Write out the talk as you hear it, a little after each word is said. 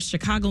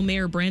Chicago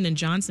Mayor Brandon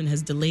Johnson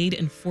has delayed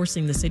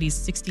enforcing the city's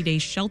 60-day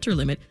shelter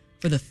limit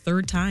for the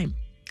third time.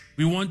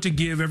 We want to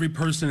give every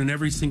person and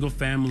every single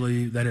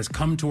family that has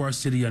come to our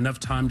city enough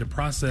time to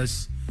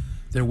process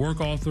their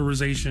work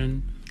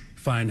authorization,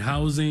 find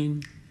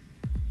housing,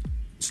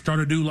 start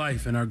a new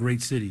life in our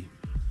great city.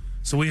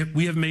 So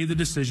we have made the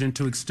decision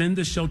to extend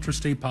the shelter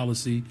stay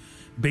policy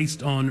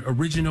based on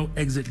original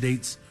exit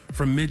dates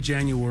from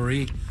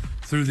mid-January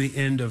through the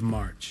end of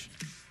March.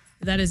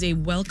 That is a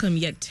welcome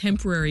yet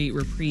temporary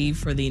reprieve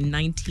for the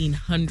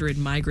 1,900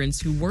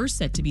 migrants who were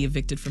set to be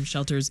evicted from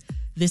shelters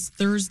this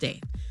Thursday.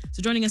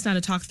 So joining us now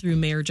to talk through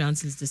Mayor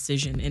Johnson's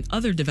decision and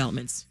other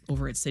developments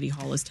over at City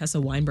Hall is Tessa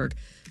Weinberg,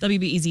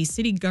 WBEZ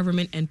City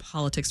Government and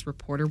Politics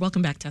reporter.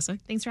 Welcome back, Tessa.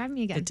 Thanks for having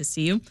me again. Good to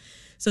see you.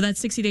 So that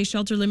 60-day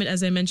shelter limit,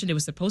 as I mentioned, it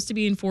was supposed to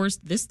be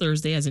enforced this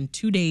Thursday, as in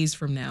 2 days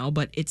from now,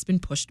 but it's been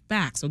pushed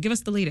back. So give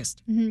us the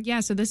latest. Yeah,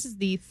 so this is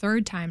the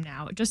third time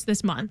now, just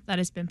this month, that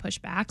it's been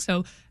pushed back.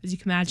 So as you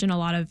can imagine, a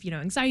lot of,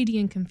 anxiety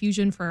and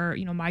confusion for,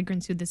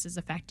 migrants who this is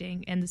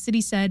affecting. And the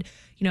city said,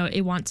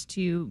 it wants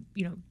to,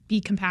 be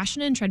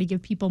compassionate and try to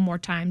give people more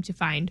time to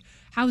find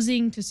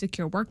housing, to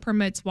secure work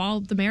permits, while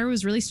the mayor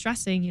was really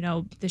stressing,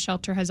 the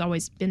shelter has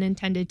always been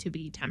intended to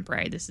be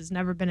temporary. This has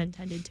never been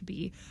intended to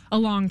be a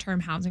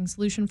long-term housing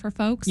solution for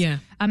folks. Yeah.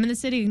 And the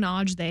city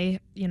acknowledged there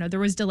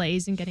was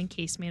delays in getting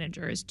case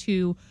managers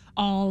to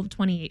all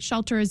 28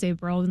 shelters. They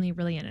were only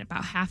really in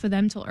about half of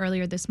them till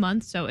earlier this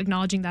month, so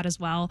acknowledging that as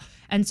well.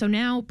 And so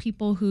now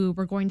people who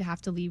were going to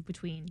have to leave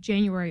between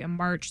January and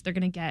March, they're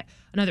going to get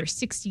another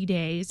 60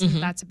 days. Mm-hmm.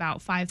 That's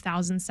about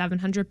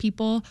 5,700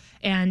 people.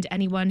 And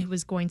anyone who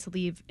was going to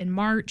leave in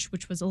March,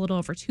 which was a little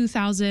over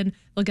 2,000,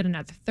 they'll get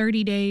another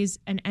 30 days.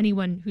 And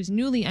anyone who's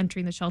newly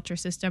entering the shelter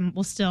system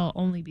will still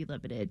only be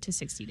limited to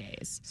 60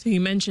 days. So you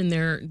mentioned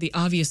the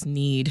obvious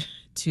need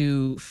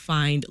to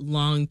find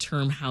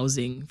long-term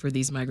housing for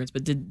these migrants,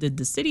 but did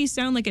the city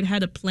sound like it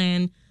had a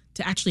plan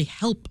to actually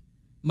help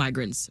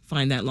migrants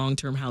find that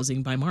long-term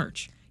housing by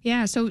March?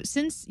 Yeah, so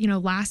since,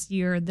 last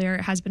year, there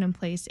has been in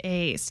place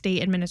a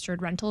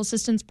state-administered rental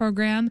assistance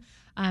program,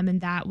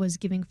 and that was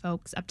giving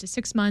folks up to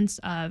 6 months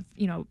of,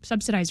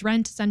 subsidized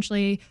rent,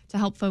 essentially, to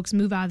help folks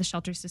move out of the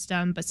shelter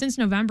system. But since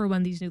November,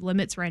 when these new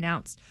limits were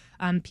announced,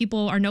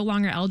 people are no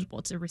longer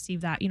eligible to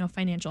receive that,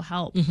 financial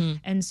help. Mm-hmm.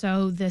 And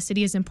so the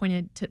city has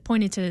pointed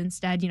to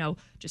instead,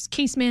 just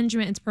case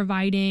management it's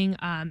providing.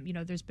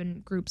 There's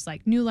been groups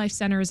like New Life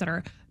Centers that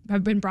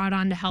have been brought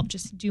on to help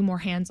just do more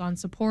hands-on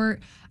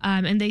support.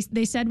 And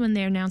they said when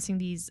they're announcing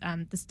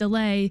this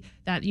delay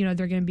that,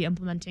 they're going to be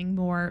implementing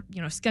more,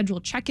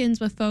 scheduled check-ins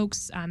with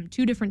folks,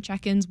 2 different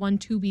check-ins, 1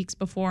 2 weeks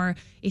before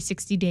a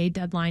 60-day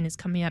deadline is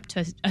coming up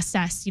to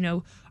assess,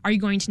 are you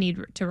going to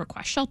need to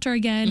request shelter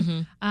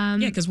again? Mm-hmm.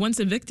 Because once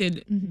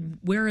evicted, mm-hmm.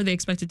 where are they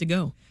expected to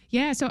go?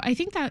 Yeah, so I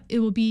think that it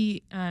will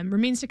be,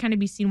 remains to kind of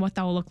be seen what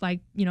that will look like,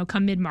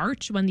 come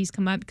mid-March when these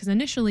come up, because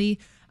initially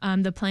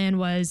the plan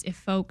was if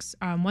folks,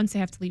 once they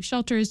have to leave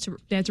shelters,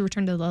 they have to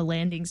return to the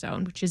landing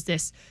zone, which is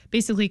this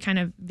basically kind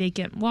of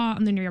vacant lot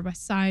on the near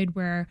west side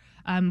where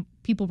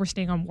people were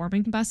staying on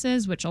warming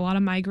buses, which a lot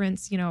of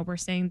migrants, were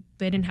saying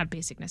they didn't have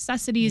basic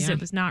necessities. Yeah. It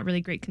was not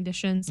really great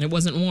conditions. It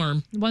wasn't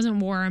warm.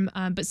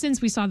 But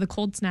since we saw the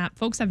cold snap,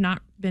 folks have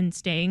not been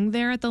staying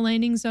there at the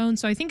landing zone.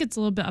 So I think it's a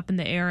little bit up in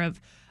the air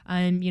of,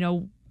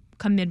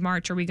 come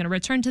mid-March, are we going to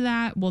return to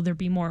that? Will there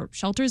be more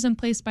shelters in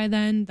place by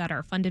then that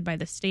are funded by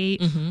the state?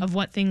 Mm-hmm. Of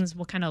what things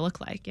will kind of look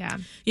like? Yeah.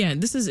 Yeah,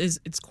 this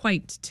it's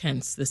quite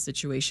tense, this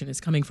situation.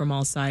 It's coming from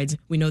all sides.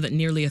 We know that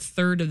nearly a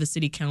third of the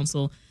city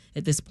council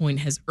at this point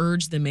has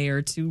urged the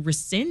mayor to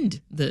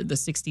rescind the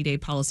 60-day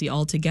policy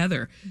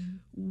altogether. Mm-hmm.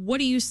 What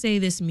do you say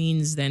this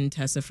means then,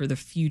 Tessa, for the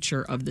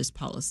future of this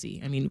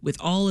policy? I mean, with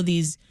all of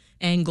these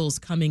angles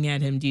coming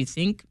at him, do you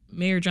think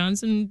Mayor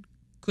Johnson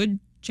could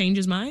change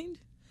his mind?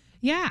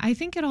 Yeah, I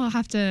think it'll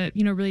have to,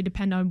 really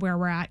depend on where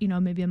we're at,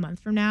 maybe a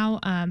month from now.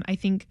 I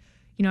think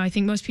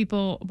most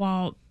people,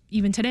 while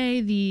even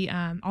today, the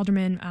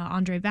Alderman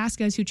Andre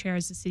Vasquez, who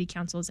chairs the city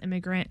council's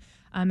immigrant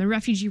and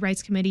refugee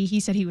rights committee, he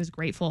said he was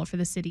grateful for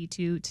the city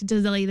to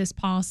delay this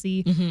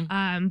policy.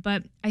 Mm-hmm.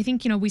 But I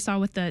think, we saw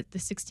with the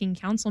 16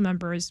 council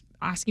members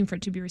asking for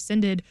it to be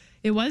rescinded,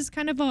 it was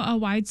kind of a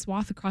wide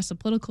swath across the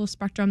political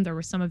spectrum. There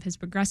were some of his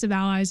progressive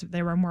allies.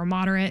 There were more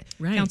moderate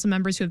council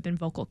members who have been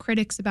vocal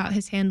critics about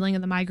his handling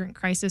of the migrant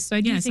crisis. So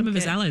I do think some of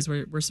his allies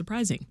were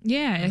surprising.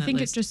 Yeah, I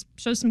think it just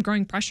shows some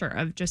growing pressure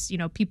of just,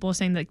 people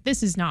saying like,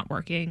 this is not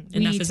working.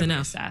 Enough is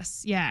enough.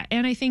 Reassess. Yeah.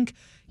 And I think,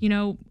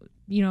 a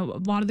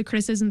lot of the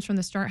criticisms from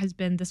the start has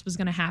been this was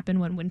going to happen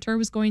when winter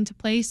was going to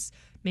place.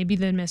 Maybe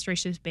the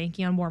administration is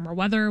banking on warmer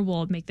weather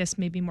will make this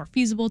maybe more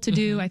feasible to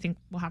do. I think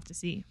we'll have to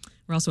see.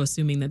 We're also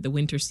assuming that the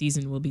winter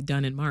season will be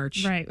done in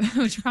March. Right,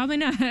 which probably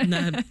not.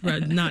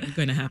 not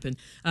going to happen.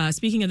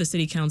 Speaking of the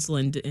city council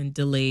and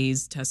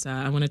delays, Tessa,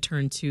 I want to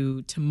turn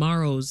to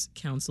tomorrow's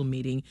council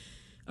meeting.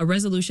 A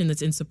resolution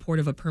that's in support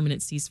of a permanent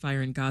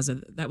ceasefire in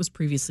Gaza, that was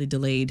previously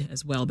delayed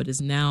as well, but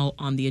is now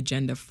on the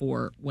agenda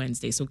for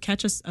Wednesday. So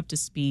catch us up to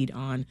speed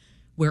on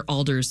where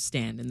alders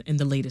stand and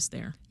the latest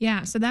there.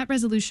 Yeah, so that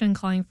resolution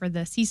calling for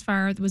the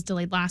ceasefire was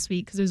delayed last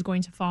week because it was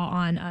going to fall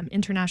on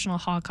International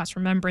Holocaust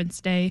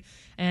Remembrance Day.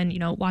 And,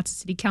 lots of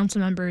city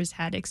council members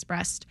had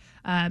expressed,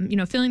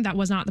 feeling that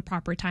was not the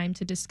proper time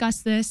to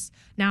discuss this.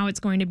 Now it's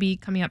going to be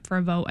coming up for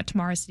a vote at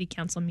tomorrow's city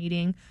council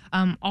meeting.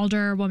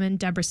 Alderwoman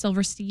Deborah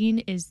Silverstein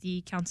is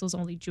the council's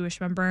only Jewish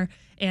member.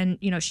 And,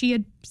 she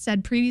had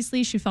said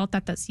previously she felt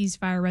that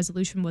ceasefire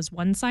resolution was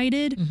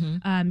one-sided.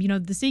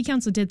 The city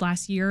council did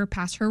last year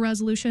pass her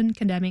resolution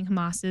condemning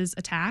Hamas's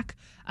attack,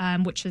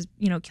 which has,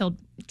 killed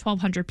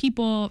 1,200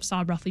 people,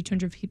 saw roughly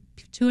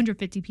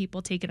 250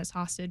 people taken as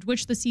hostage,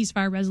 which the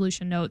ceasefire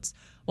resolution notes,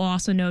 while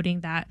also noting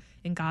that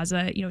in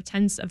Gaza,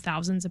 tens of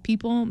thousands of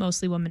people,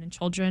 mostly women and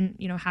children,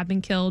 have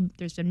been killed.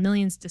 There's been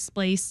millions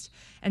displaced.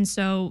 And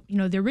so,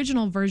 the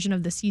original version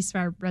of the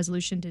ceasefire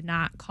resolution did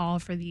not call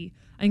for the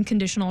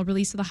unconditional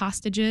release of the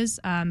hostages,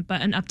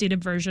 but an updated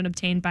version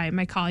obtained by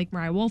my colleague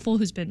Mariah Wolfel,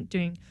 who's been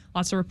doing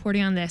lots of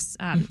reporting on this,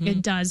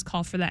 it does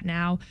call for that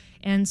now.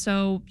 And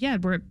so,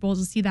 we'll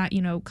see that,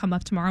 come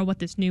up tomorrow, what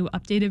this new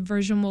updated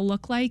version will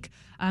look like.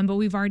 But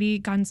we've already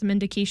gotten some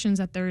indications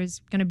that there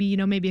is going to be,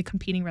 maybe a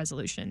competing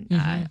resolution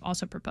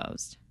also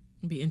proposed.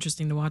 It'll be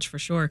interesting to watch for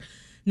sure.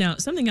 Now,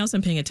 something else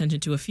I'm paying attention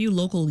to, a few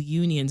local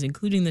unions,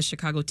 including the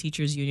Chicago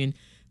Teachers Union,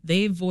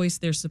 they've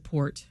voiced their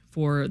support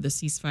for the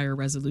ceasefire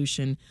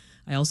resolution.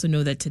 I also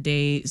know that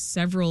today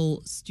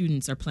several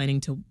students are planning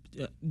to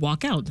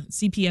walk out,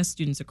 CPS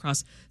students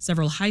across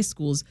several high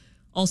schools,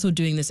 also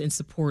doing this in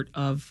support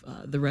of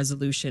the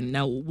resolution.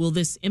 Now, will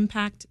this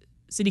impact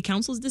City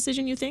Council's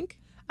decision, you think?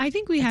 I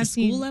think we have have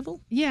seen, school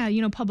level? Yeah,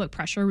 public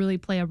pressure really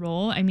play a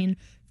role. I mean,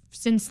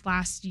 since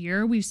last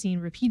year, we've seen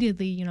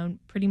repeatedly,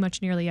 pretty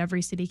much nearly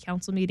every city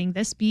council meeting,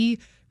 this be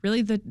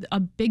really a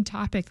big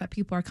topic that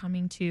people are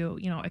coming to,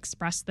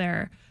 express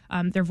their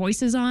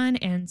voices on.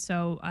 And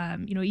so,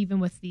 even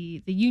with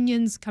the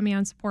unions coming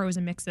on support, it was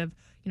a mix of,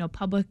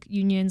 public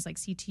unions like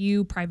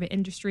CTU, private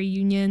industry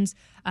unions.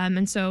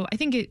 And so I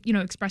think it,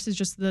 expresses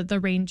just the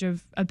range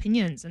of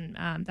opinions and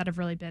that have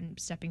really been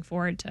stepping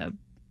forward to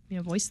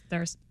voice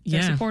their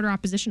support or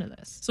opposition to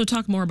this. So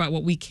talk more about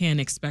what we can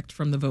expect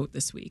from the vote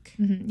this week.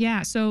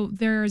 Yeah, so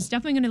there's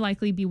definitely going to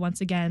likely be,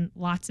 once again,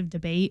 lots of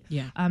debate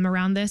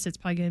around this. It's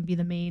probably going to be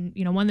the main,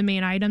 one of the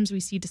main items we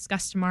see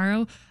discussed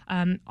tomorrow.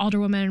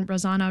 Alderwoman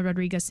Rosanna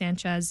Rodriguez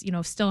Sanchez,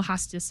 still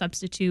has to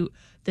substitute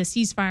the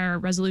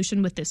ceasefire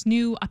resolution with this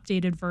new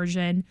updated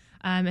version.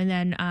 And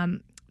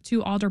then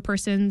two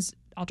alderpersons,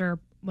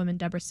 Alderwoman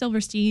Deborah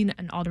Silverstein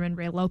and Alderman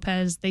Ray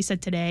Lopez, they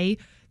said today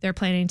they're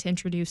planning to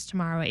introduce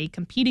tomorrow a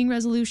competing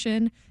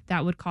resolution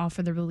that would call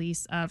for the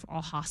release of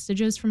all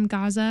hostages from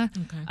Gaza,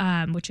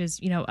 which is,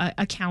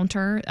 a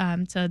counter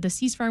to the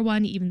ceasefire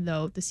one, even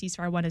though the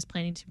ceasefire one is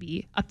planning to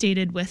be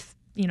updated with,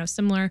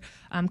 similar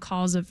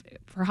calls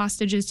for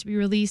hostages to be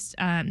released.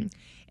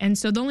 And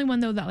so the only one,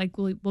 though, that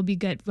will be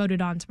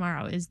voted on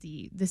tomorrow is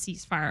the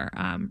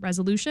ceasefire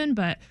resolution.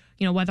 But,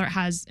 whether it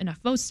has enough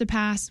votes to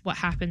pass, what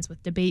happens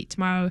with debate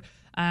tomorrow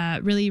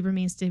really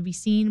remains to be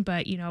seen.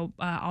 But,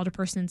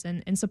 alderpersons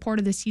in support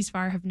of the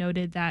ceasefire have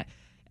noted that,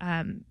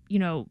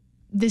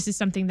 this is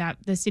something that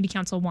the city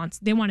council wants.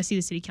 They want to see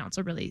the city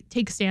council really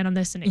take a stand on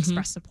this and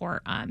express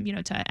support,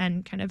 to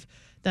end kind of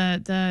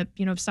the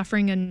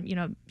suffering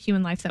and,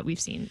 human life that we've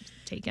seen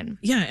taken.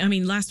 Yeah, I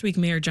mean, last week,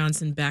 Mayor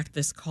Johnson backed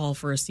this call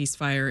for a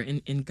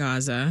ceasefire in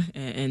Gaza.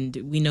 And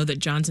we know that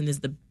Johnson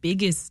is the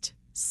biggest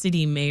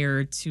city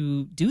mayor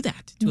to do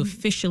that, to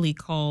officially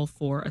call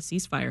for a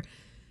ceasefire.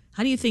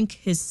 How do you think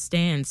his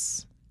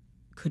stance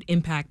could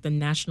impact the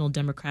national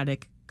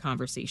democratic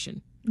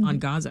conversation on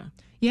Gaza?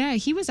 Yeah,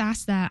 he was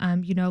asked that,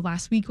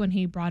 last week when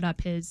he brought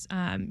up his,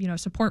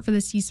 support for the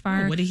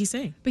ceasefire. Oh, what did he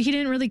say? But he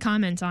didn't really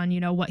comment on,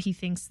 what he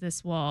thinks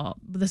this will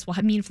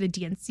mean for the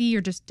DNC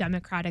or just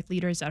Democratic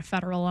leaders at a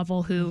federal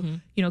level who,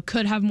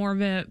 could have more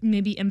of a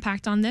maybe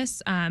impact on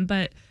this.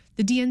 But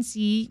the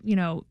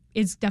DNC,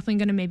 is definitely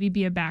going to maybe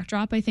be a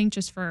backdrop, I think,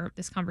 just for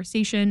this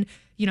conversation.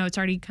 It's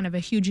already kind of a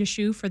huge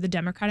issue for the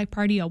Democratic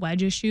Party, a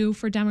wedge issue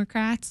for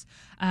Democrats.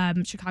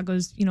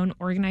 Chicago's, an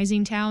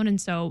organizing town. And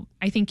so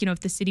I think, if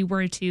the city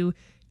were to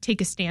take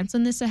a stance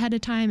on this ahead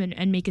of time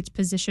and make its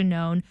position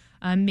known,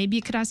 maybe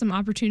it could have some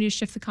opportunity to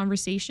shift the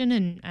conversation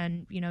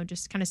and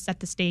just kind of set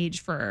the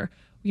stage for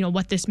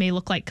what this may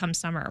look like come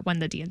summer when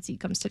the DNC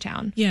comes to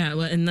town. Yeah,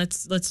 well, and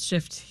let's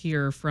shift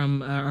here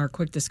from our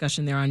quick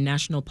discussion there on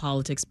national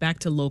politics back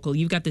to local.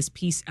 You've got this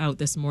piece out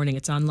this morning.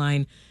 It's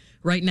online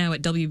right now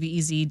at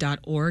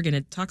wvez.org, and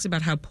it talks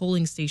about how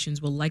polling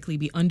stations will likely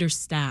be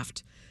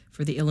understaffed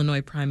for the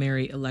Illinois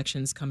primary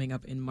elections coming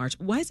up in March.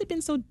 Why has it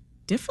been so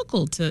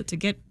difficult to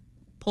get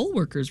poll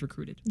workers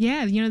recruited?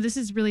 Yeah, this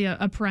is really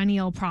a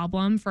perennial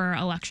problem for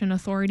election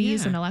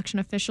authorities and election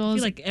officials. I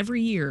feel like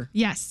every year.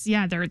 Yes,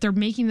 yeah, they're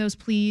making those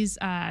pleas,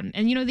 and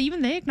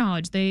they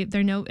acknowledge they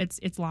know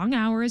it's long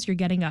hours. You're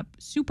getting up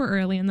super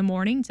early in the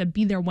morning to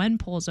be there when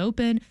polls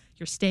open.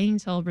 you're staying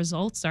until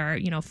results are,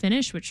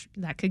 finished, which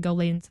that could go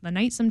late into the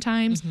night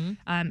sometimes.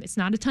 It's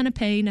not a ton of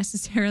pay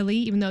necessarily,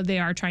 even though they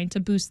are trying to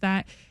boost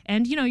that.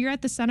 And, you're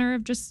at the center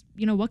of just,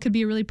 what could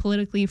be a really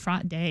politically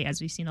fraught day,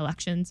 as we've seen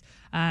elections,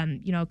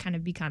 kind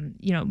of become,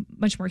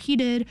 much more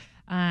heated.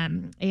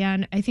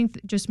 And I think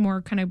just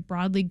more kind of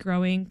broadly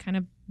growing kind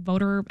of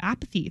voter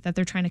apathy that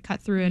they're trying to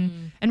cut through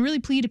and really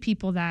plead to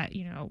people that,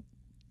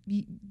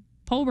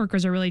 poll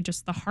workers are really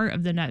just the heart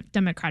of the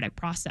democratic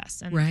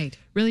process and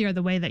really are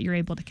the way that you're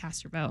able to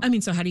cast your vote. I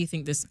mean, so how do you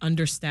think this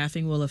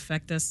understaffing will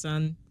affect us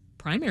on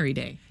primary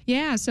day?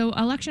 Yeah, so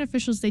election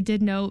officials, they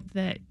did note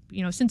that,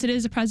 since it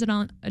is a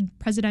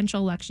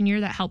presidential election year,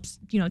 that helps,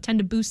 tend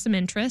to boost some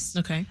interest.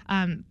 Okay.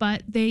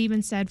 But they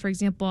even said, for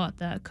example, at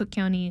the Cook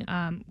County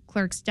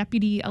Clerk's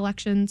deputy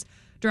elections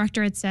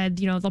director had said,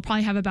 they'll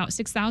probably have about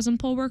 6,000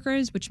 poll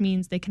workers, which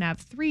means they can have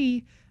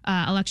 3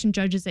 election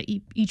judges at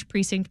each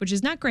precinct, which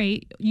is not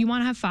great. You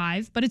want to have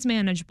 5, but it's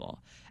manageable.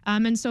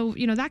 And so,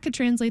 that could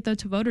translate, though,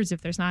 to voters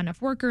if there's not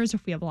enough workers,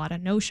 if we have a lot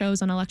of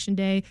no-shows on election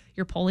day,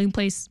 your polling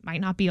place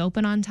might not be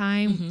open on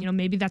time.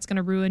 Maybe that's going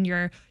to ruin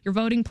your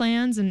voting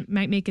plans and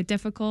might make it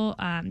difficult.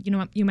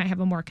 You might have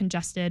a more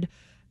congested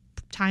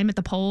time at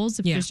the polls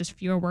if there's just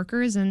fewer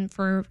workers. And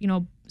for,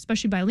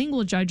 especially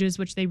bilingual judges,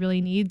 which they really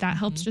need, that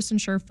helps just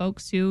ensure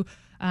folks who,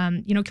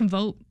 can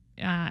vote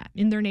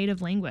in their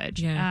native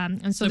language.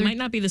 And so it might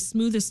not be the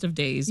smoothest of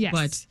days,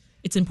 but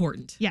it's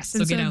important. Yes. So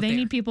and get so out they there.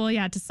 need people,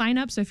 to sign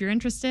up. So if you're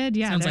interested,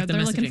 Sounds like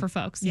they're looking messaging. for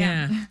folks.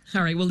 Yeah.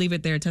 All right. We'll leave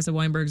it there. Tessa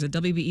Weinberg's a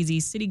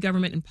WBEZ city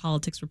government and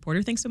politics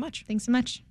reporter. Thanks so much. Thanks so much.